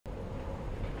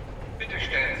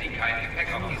kein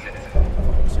Gepäck auf die Sitze.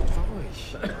 Warum so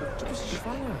traurig? Du bist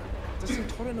schwanger. Das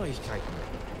sind tolle Neuigkeiten.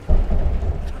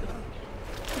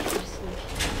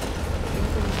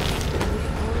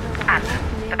 Anne,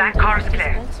 the back car is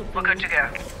clear. We're good to go.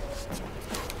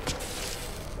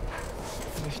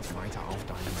 Nicht weiter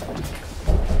aufdeinen.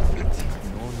 Sie hat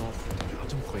nur noch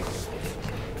Atembrüche.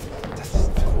 Das ist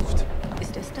verrückt.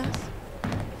 Ist es das?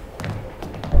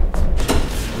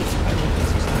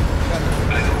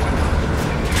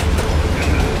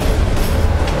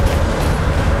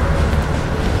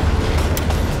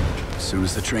 As soon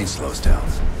as the train slows down,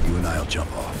 you and I'll jump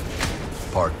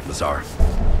off. Park, Lazar.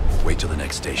 Wait till the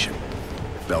next station.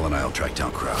 Bell and I'll track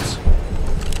down Kraus.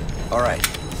 All right.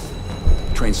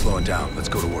 Train's slowing down. Let's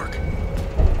go to work.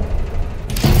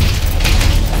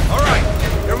 All right,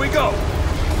 here we go.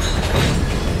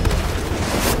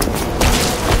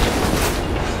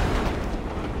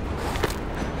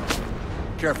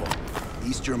 Careful.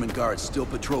 East German guards still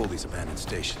patrol these abandoned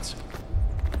stations.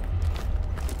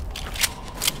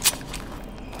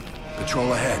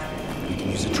 Patrol ahead. We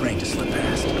can use a train to slip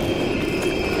past.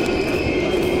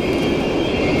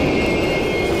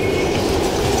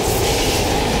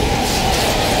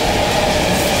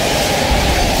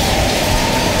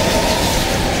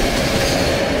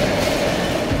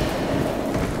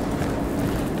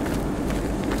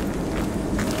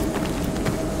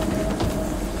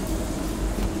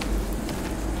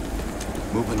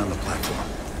 Movement on the platform.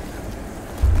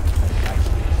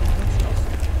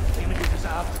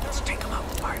 Let's take them out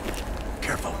apart.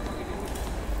 Careful.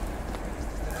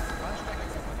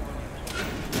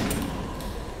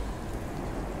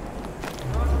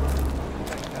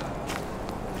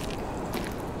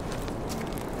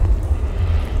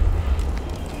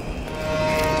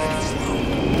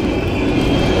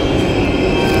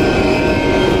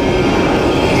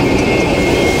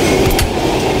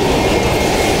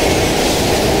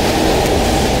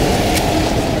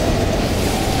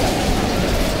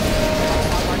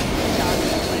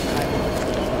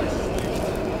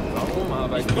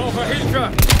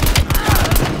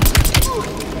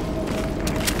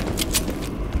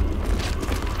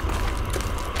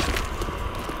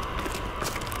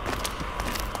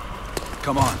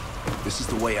 Come on. This is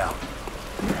the way out.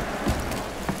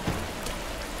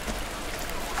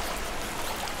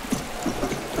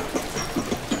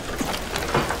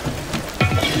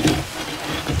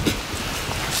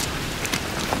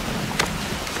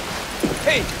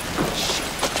 Hey!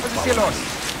 Was ist hier los?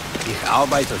 Ich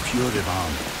arbeite für die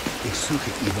Bahn. Ich suche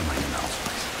über meinen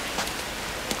Ausweis.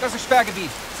 Das ist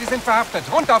Sperrgebiet. Sie sind verhaftet.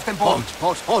 Runter auf den Boden.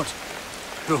 Halt!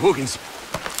 Beruhigen Sie.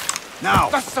 Now!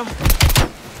 Was zum...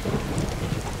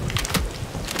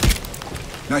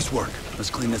 Nice work. Let's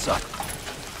clean this up.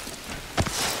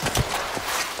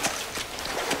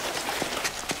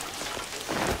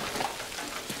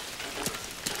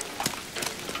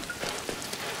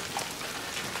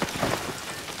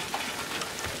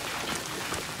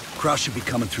 Kraus should be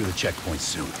coming through the checkpoint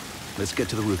soon. Let's get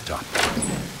to the rooftop.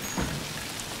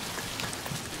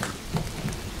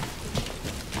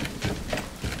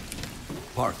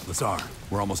 Park, Lazar.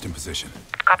 We're almost in position.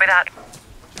 Copy that.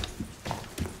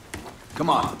 Come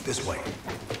on, this way.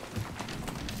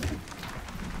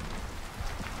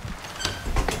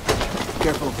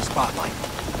 Careful of the spotlight.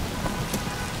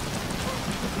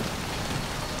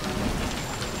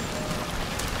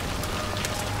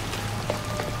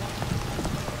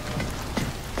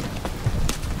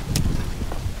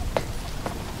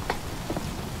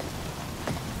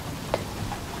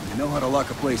 You know how to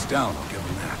lock a place down, I'll give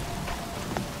him that.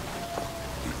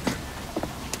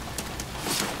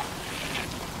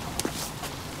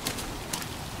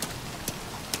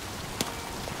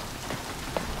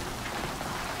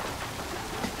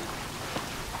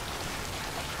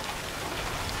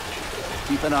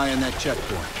 Keep an eye on that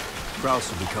checkpoint.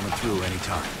 Kraus will be coming through any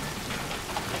time.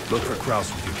 Look for Kraus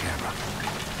with your camera.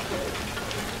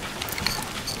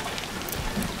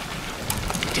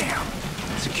 Damn.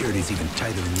 Security's even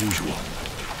tighter than usual.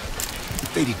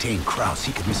 If they detain Kraus,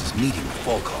 he could miss his meeting with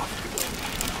Volkov.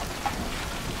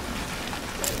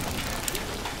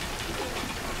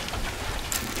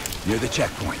 Near the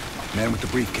checkpoint. Man with the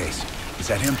briefcase. Is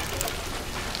that him?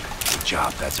 Good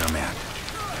job. That's our man.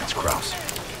 That's Kraus.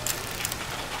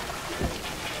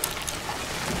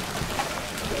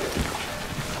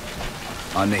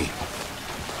 On me.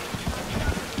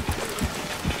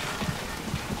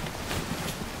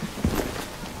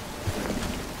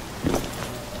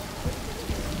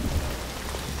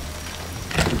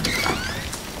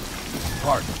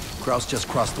 Park. Kraus just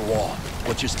crossed the wall.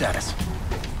 What's your status?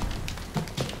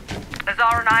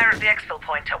 Lazar and I are at the exfil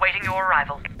point, awaiting your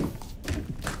arrival.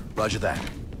 Roger that.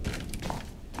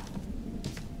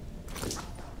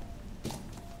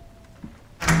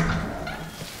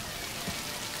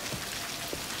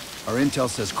 Our intel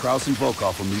says Kraus and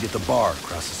Volkov will meet at the bar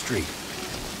across the street.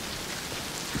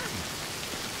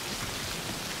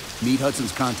 Meet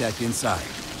Hudson's contact inside.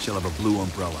 She'll have a blue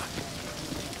umbrella.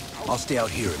 I'll stay out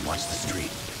here and watch the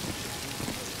street.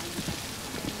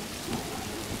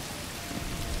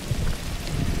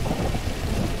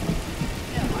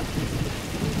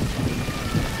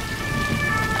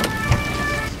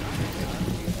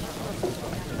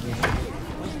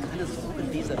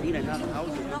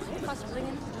 Noch was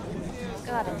bringen?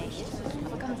 Gerade nicht.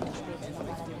 Aber kommen Sie doch später.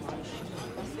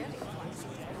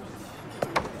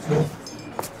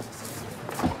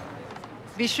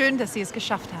 Wie schön, dass Sie es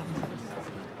geschafft haben.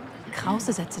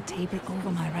 Krause sets a table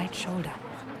over my right shoulder.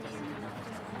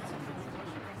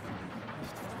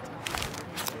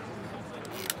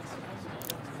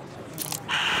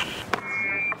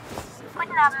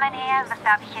 Guten Abend, mein Herr. Was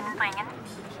darf ich Ihnen bringen?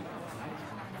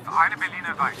 Eine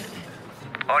Berliner Weiß.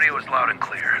 Audio is loud and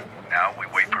clear. Now we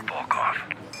wait for Volkov.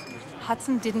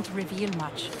 Hudson didn't reveal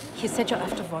much. He said you're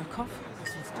after Volkov?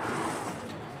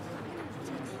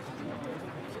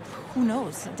 Who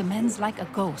knows? The man's like a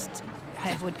ghost.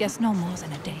 I would guess no more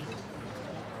than a day.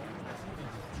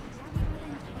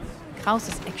 Kraus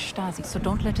is ex-Stasi, so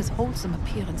don't let his wholesome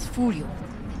appearance fool you.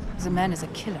 The man is a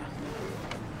killer.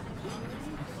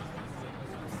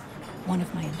 One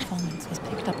of my informants was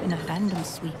picked up in a random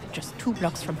sweep just 2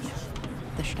 blocks from here.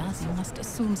 The Stasi must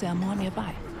assume there are more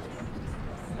nearby.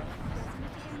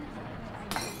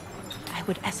 I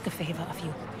would ask a favor of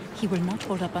you. He will not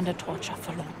hold up under torture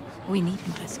for long. We need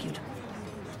him rescued.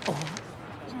 Or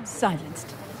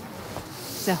silenced.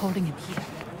 They're holding him here.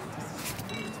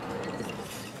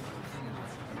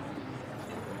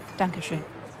 Dankeschön.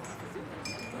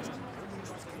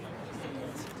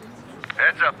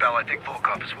 Heads up, Bell. I think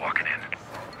Volkov is walking in.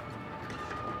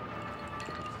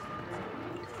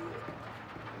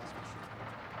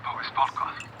 Wo ist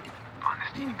Volkov? Wann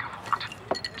ist Ihnen gefolgt?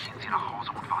 Gehen Sie nach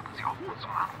Hause und warten Sie auf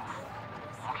unseren Anruf.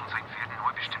 Holt uns ein Pferd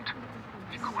neu bestimmt.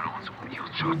 Wir kümmern uns um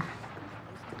Ihren Schaden.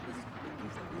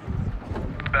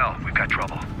 Bell, we've got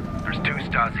trouble. There's 2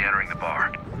 Stasi entering the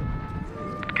bar.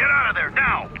 Get out of there,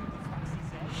 now!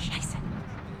 Scheiße.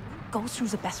 Go through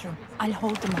the bathroom. I'll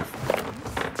hold them off.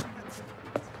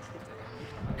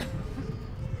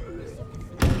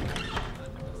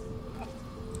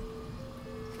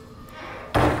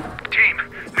 Team,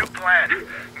 new plan.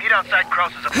 Meet outside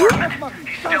Kraus's apartment.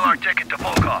 He's still our ticket to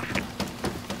Volkov.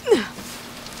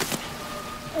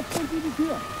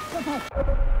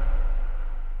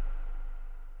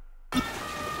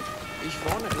 Ich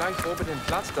warne gleich oben den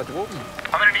Platz da droben.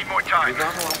 I'm gonna need more time. Wir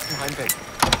waren auf dem Heimweg.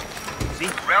 Sie?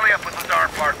 Rally up with Lazar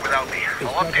Park without me.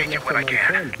 I'll update you when I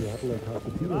can.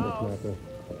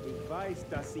 Ich weiß,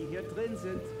 dass Sie hier drin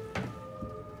sind.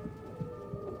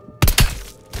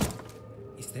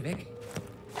 Ist er weg?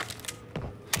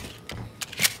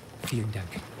 Vielen Dank.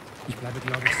 Ich bleibe,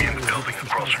 glaube ich, Meet me in the building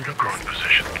across from your growing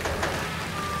position.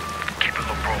 Keep a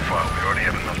low profile. We already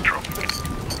have enough trouble.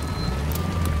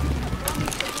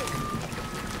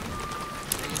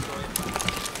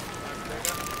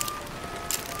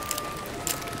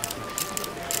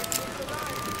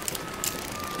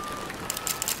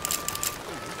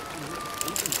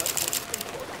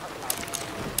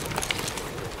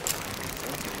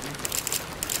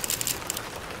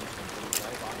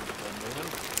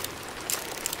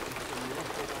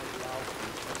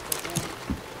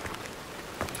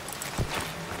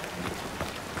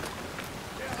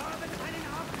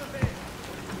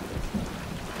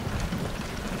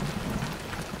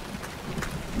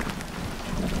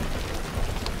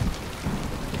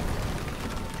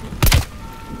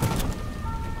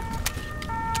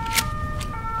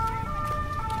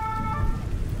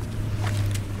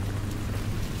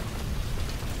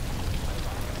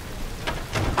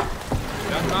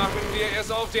 Dann machen wir es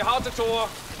auf die harte Tour.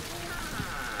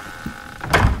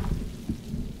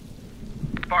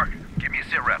 Park, give me a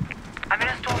sit rep. I'm in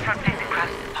a storefront facing Kraus'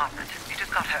 apartment. You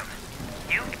just got home.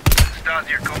 You?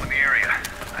 Stasi are combing the area.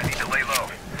 I need to lay low.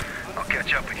 I'll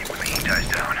catch up with you when the heat dies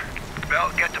down.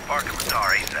 Bell, get to Park and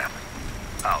Lazar ASAP.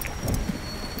 Out.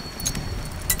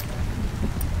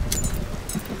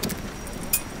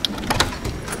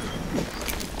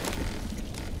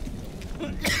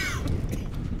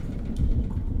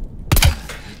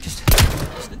 Just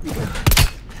let me go.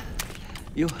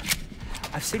 You,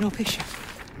 I've seen your picture.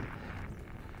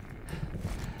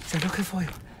 They're looking for you.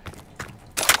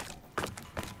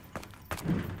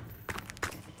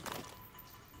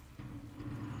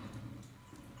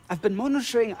 I've been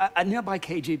monitoring a nearby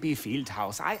KGB field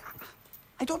house. I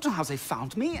don't know how they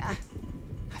found me.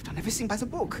 I've done everything by the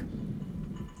book.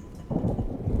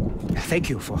 Thank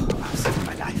you for saving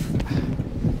my life.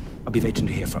 I'll be waiting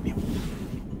to hear from you.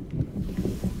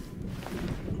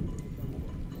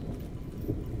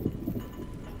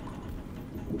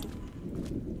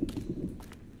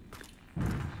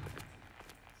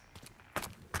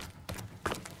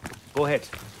 Go ahead.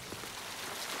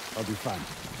 I'll be fine.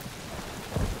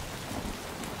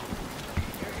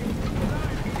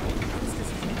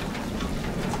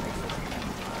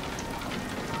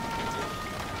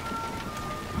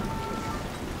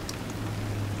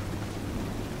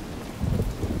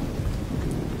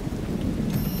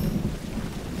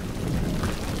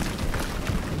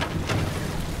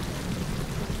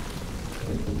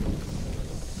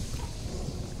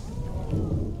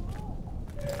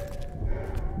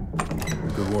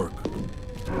 Good work.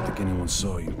 I don't think anyone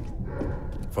saw you.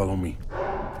 Follow me.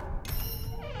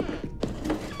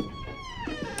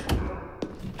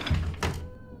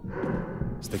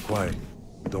 Stay quiet.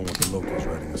 Don't want the locals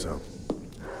ratting us out.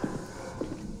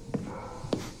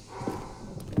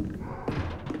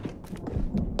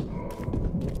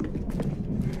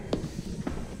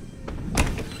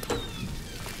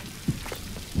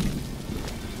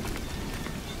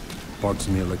 Park's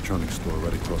in the electronics store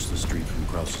right across the street from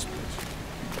Krause's place.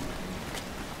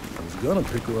 I was gonna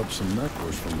pick her up some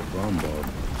macros from the brown bar,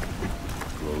 but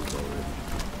closed already.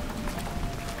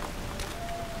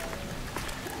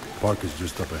 Park is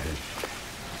just up ahead.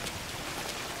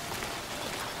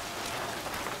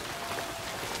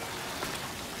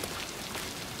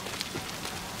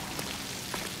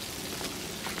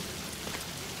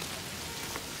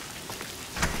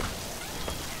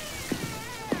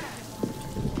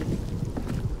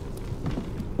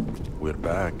 We're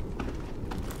back.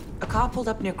 A car pulled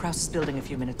up near Krause's building a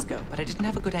few minutes ago, but I didn't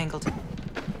have a good angle to...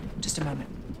 Just a moment.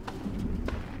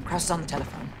 Kraus is on the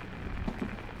telephone.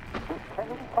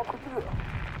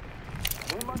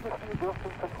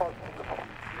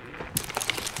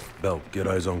 Bell, get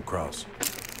eyes on Kraus.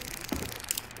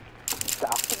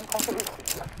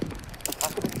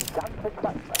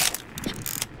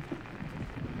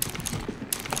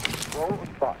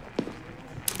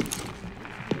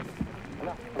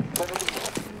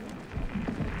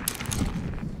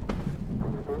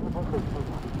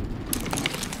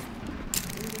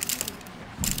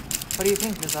 What do you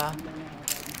think, Lazar?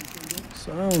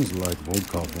 Sounds like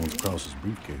Volkov wants Kraus's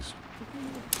briefcase.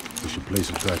 We should place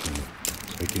a track on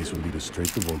it. That case will lead us straight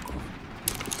to Volkov.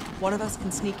 One of us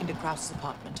can sneak into Kraus's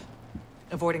apartment.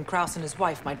 Avoiding Kraus and his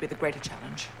wife might be the greater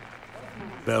challenge.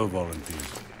 Bell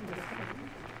volunteers.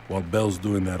 While Bell's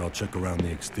doing that, I'll check around the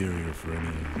exterior for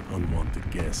any unwanted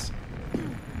guests.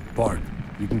 Park,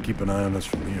 you can keep an eye on us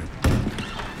from here.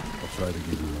 I'll try to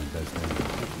give you my best angle.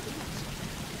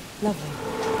 Lovely.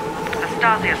 The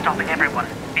Stasi are stopping everyone.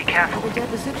 Be careful. Der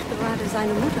besucht gerade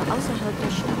seine Mutter außerhalb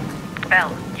der Stadt.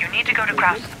 Bell, you need to go to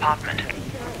Kraus's apartment.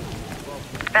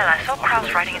 Bell, I saw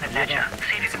Kraus writing in a ledger.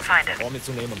 See if you can find it.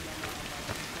 Mitzunehmen.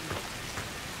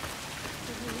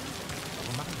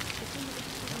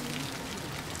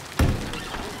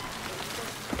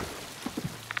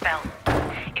 Bell,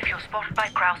 if you're spotted by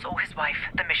Kraus or his wife,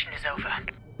 the mission is over.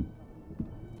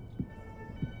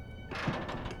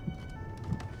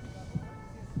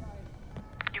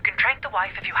 You can trank the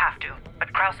wife if you have to,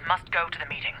 but Kraus must go to the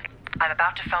meeting. I'm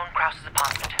about to phone Kraus's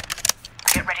apartment.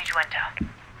 Get ready to enter.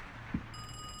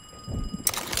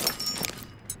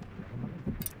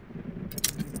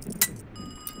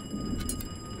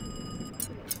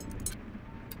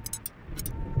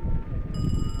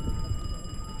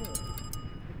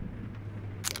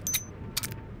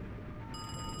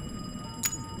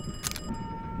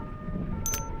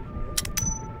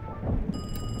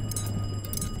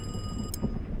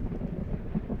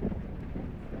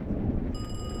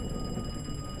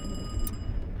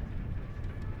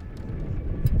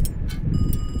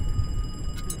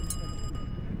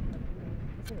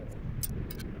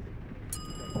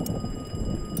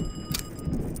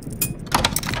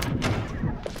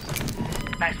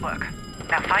 Nice work.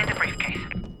 Now find the briefcase.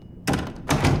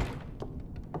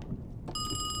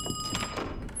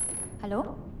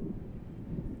 Hallo?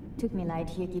 Tut mir leid,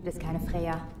 hier gibt es keine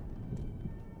Freya.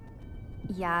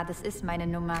 Ja, das ist meine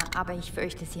Nummer, aber ich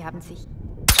fürchte, Sie haben sich...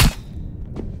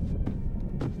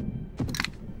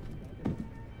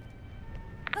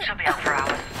 She'll be out for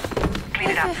hours.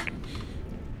 Clean it up.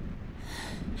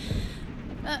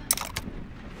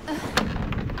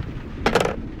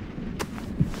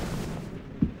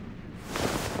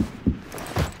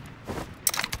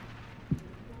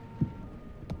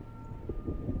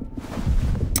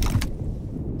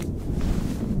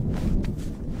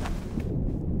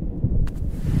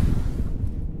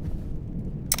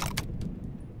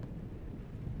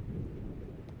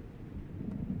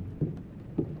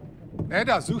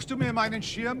 Ada, suchst du mir meinen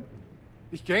Schirm?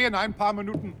 Ich gehe in ein paar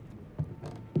Minuten.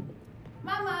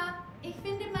 Mama, ich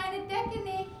finde meine Decke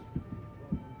nicht.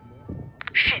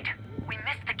 Shit, we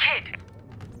missed the kid.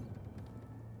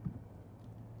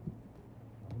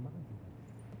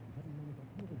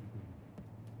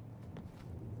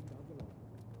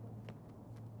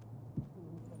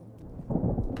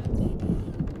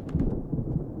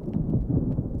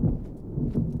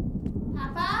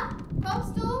 Papa,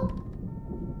 kommst du?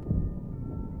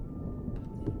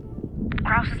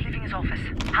 Kraus is leaving his office.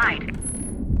 Hide.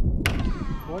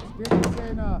 Wo steht die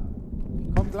Szene?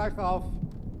 Ich komm gleich rauf.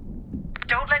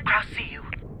 Don't let Kraus see you.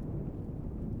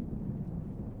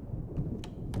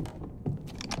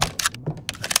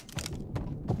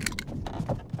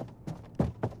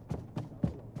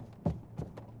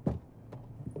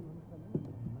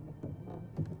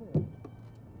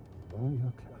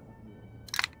 Ja, klar.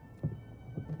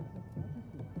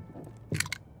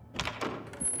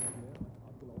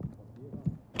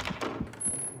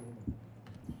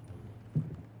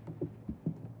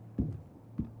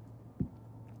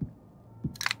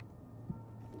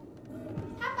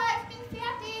 Papa, ich bin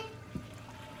fertig.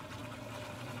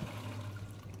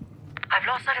 I've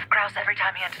lost sight of Kraus every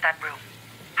time he enters that room.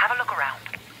 Have a look around.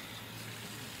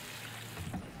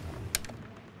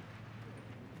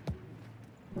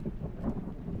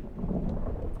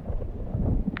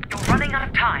 You're running out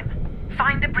of time.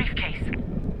 Find the briefcase.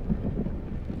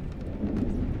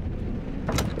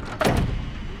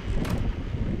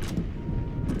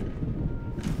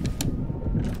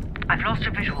 I've lost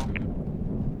your visual.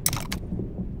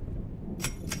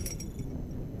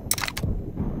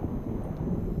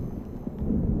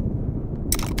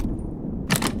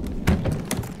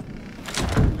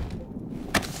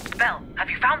 Bell, have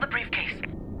you found the briefcase?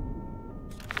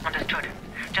 Understood.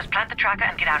 Just plant the tracker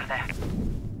and get out of there.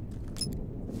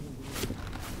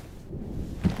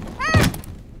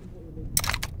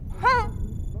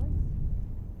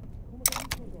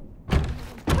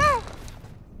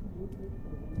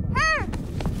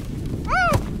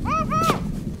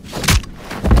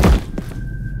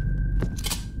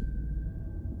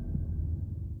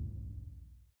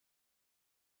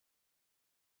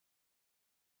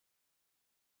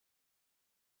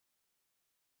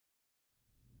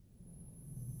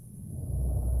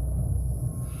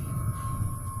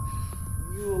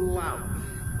 You allow me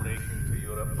to break into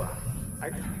your apartment.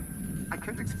 I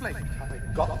can't explain how I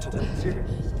got to them.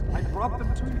 I brought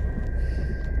them to you.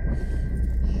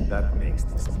 That makes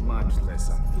this much less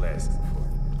unpleasant for you.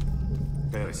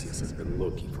 Perseus has been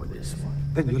looking for this one.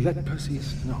 Then you let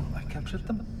Perseus know I captured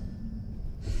them?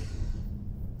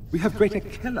 We have Greater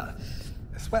Killer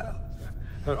as well.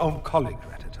 Her own colleague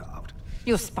ratted her out.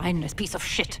 You spineless piece of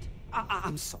shit.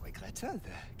 I'm sorry, Greta.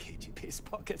 The KGB's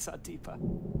pockets are deeper.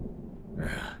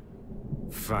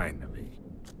 Finally.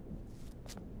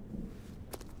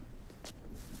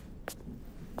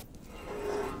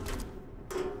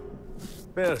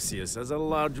 Perseus has a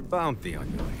large bounty on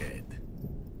your head.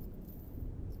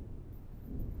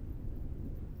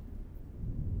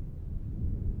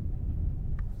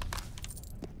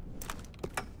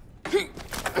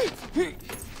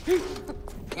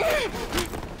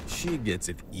 She gets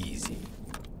it easy.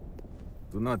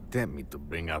 Do not tempt me to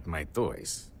bring out my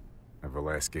toys. I will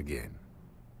ask again.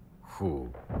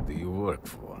 Who do you work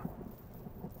for?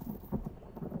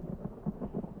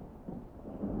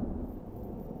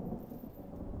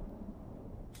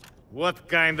 What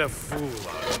kind of fool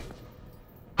are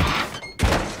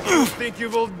you? You think you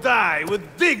will die with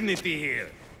dignity here?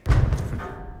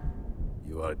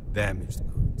 You are damaged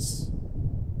goods.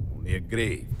 Only a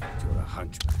grave that you're a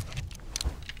hunchback.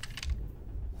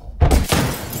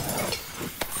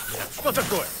 Что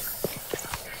такое?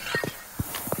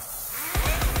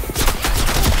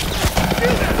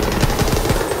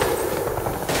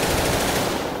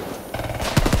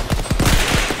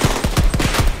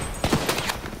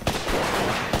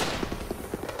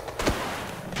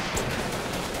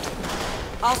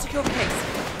 I'll secure the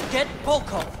case. Get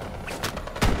Volkov.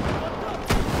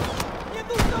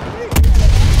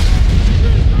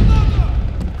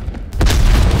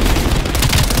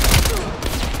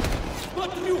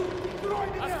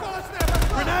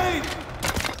 Grenade!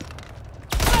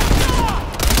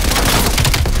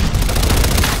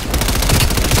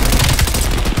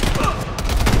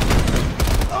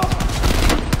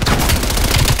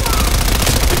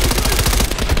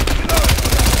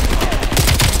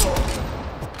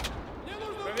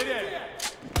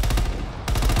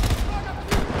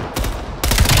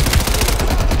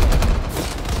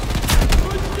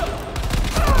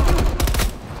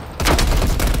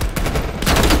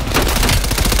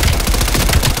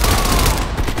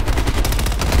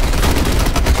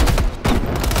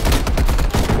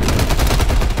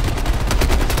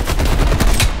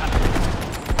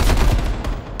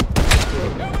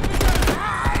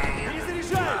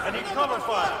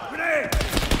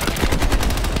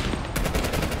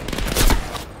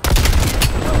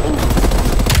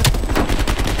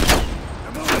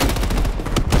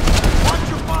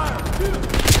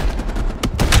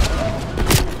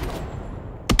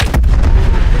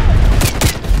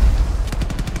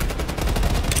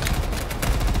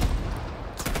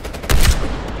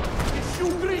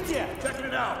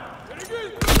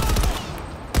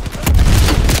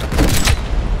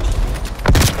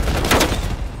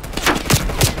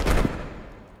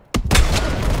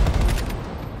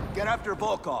 Get after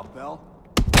Volkov, Bell.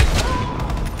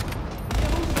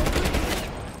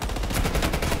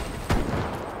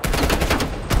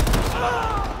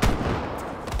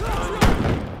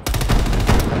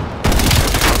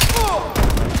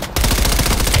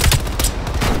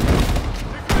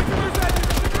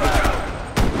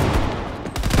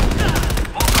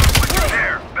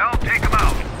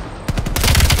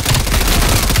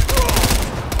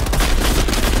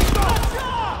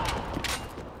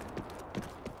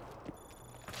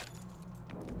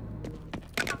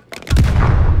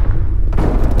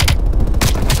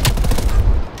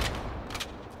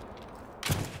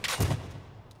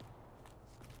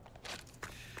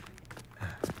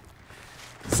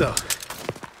 So.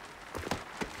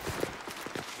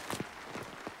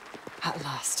 At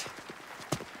last.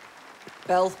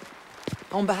 Bell,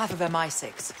 on behalf of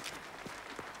MI6,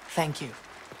 thank you.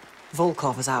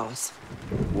 Volkov is ours.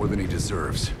 More than he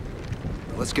deserves.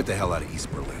 Let's get the hell out of East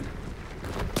Berlin.